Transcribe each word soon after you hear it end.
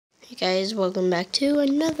Guys, welcome back to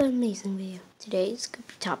another amazing video. Today's gonna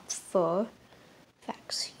be top 4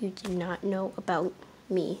 facts you did not know about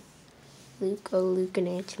me, Luke and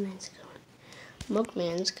Ant-Man's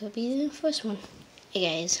Milkman's gonna be the first one.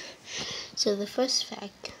 Hey guys, so the first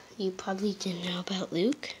fact you probably didn't know about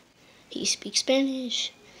Luke, he speaks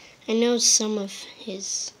Spanish. I know some of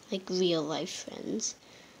his real life friends,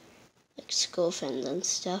 school friends and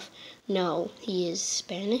stuff, know he is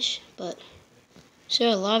Spanish, but sure,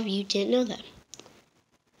 a lot of you didn't know that.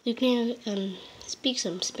 Luke now speaks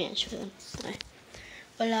some Spanish for them.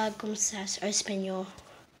 Hola, ¿cómo estás? Español.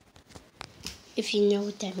 If you know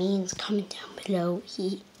what that means, comment down below.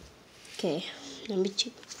 Okay, number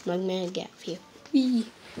 2. Mugman Gap here.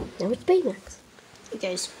 Now it's Baymax. Hey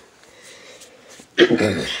guys.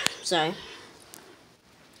 Sorry.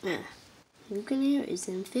 Luke is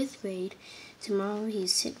in 5th grade. Tomorrow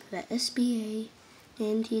he's sick for the SBA.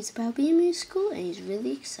 And he's about being in school and he's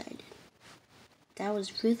really excited. That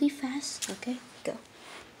was really fast. Okay, go.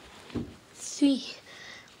 3.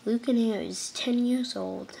 Luke is 10 years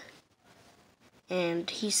old. And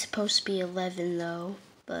he's supposed to be 11 though.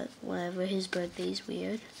 But whatever, his birthday's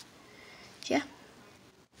weird. Yeah.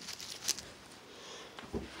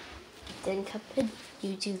 Then Cuphead,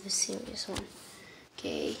 you do the serious one.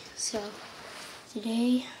 Okay, so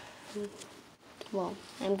today,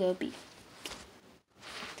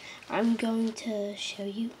 I'm going to show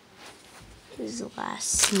you his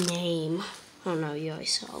last name. I don't know, you already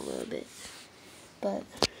saw a little bit. But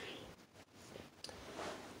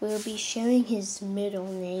we'll be sharing his middle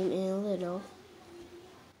name in a little.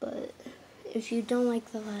 But if you don't like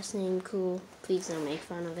the last name, cool. Please don't make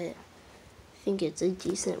fun of it. I think it's a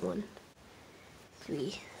decent one.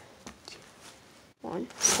 3, 2, 1.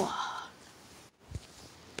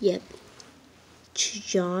 Yep.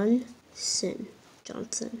 Johnson.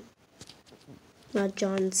 Not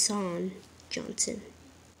Johnson. Johnson.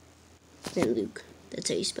 Then Luke. That's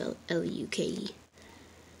how you spell L-U-K-E.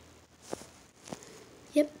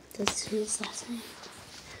 Yep, that's his last name.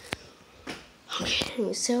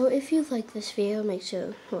 Okay, so if you like this video, make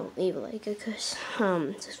sure, leave a like, of course.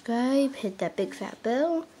 Subscribe, hit that big fat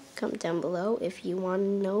bell, comment down below if you want to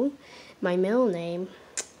know my middle name.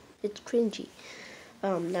 It's cringy.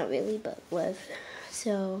 Not really, but whatever.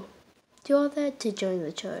 So, do all that to join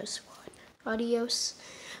the Chara Squad. Adios.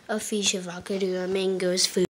 Afisha Vakadu Mango's food.